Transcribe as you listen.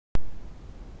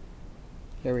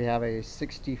There we have a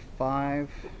 65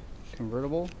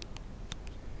 convertible,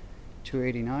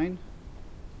 289.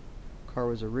 Car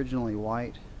was originally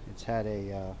white. It's had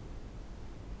a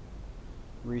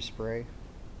respray.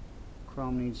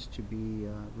 Chrome needs to be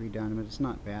redone, but it's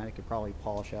not bad. It could probably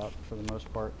polish out for the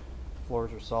most part.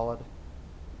 Floors are solid.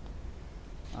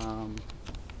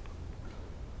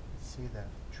 See, the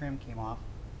trim came off.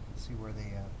 Let's see where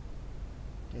they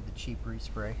did the cheap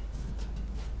respray.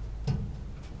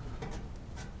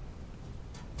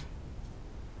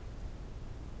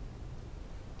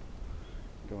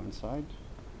 Go inside.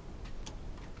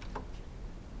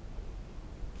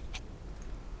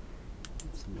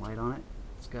 Some light on it.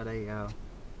 It's got a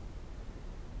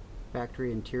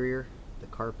factory interior. The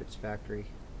carpet's factory.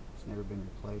 It's never been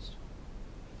replaced.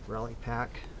 Rally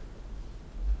pack.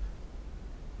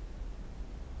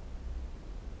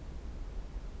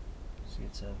 See,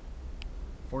 it's a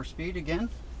 4-speed again.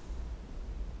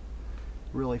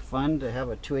 Really fun to have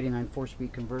a 289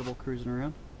 4-speed convertible cruising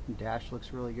around. The dash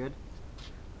looks really good.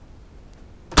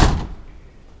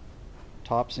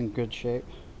 Top's in good shape.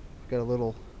 Got a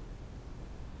little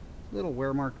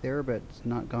wear mark there, but it's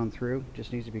not gone through.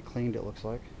 Just needs to be cleaned, it looks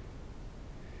like.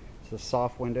 It's a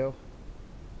soft window.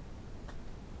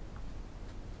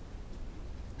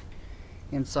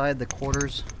 Inside, the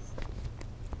quarters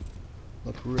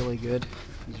look really good.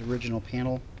 This original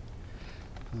panel.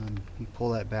 You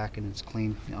pull that back and it's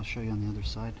clean. I'll show you on the other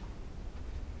side.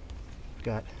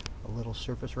 Got a little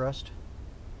surface rust,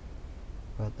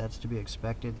 but that's to be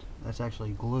expected. That's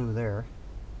actually glue there.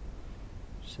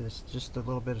 So it's just a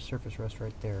little bit of surface rust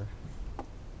right there.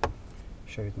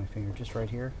 Show you with my finger, just right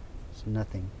here. It's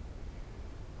nothing.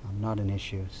 Not an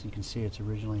issue. So you can see it's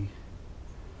originally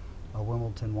a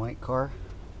Wimbledon white car.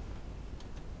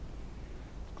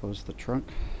 Close the trunk.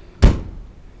 And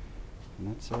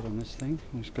that's it on this thing.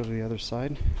 Let's go to the other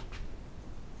side.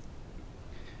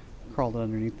 Crawled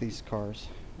underneath these cars.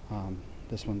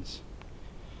 This one's,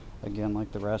 again,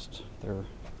 like the rest, they're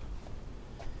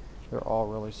all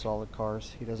really solid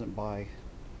cars. He doesn't buy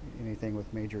anything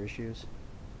with major issues.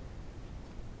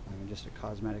 Just a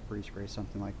cosmetic respray,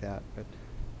 something like that, but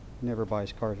never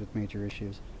buys cars with major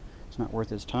issues. It's not worth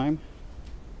his time.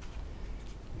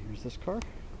 Here's this car.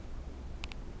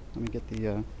 Let me get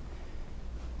the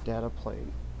data plate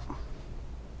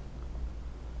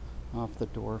off the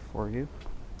door for you.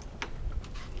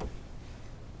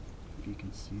 If you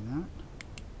can see that.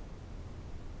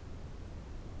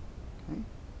 Okay.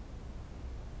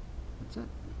 That's it.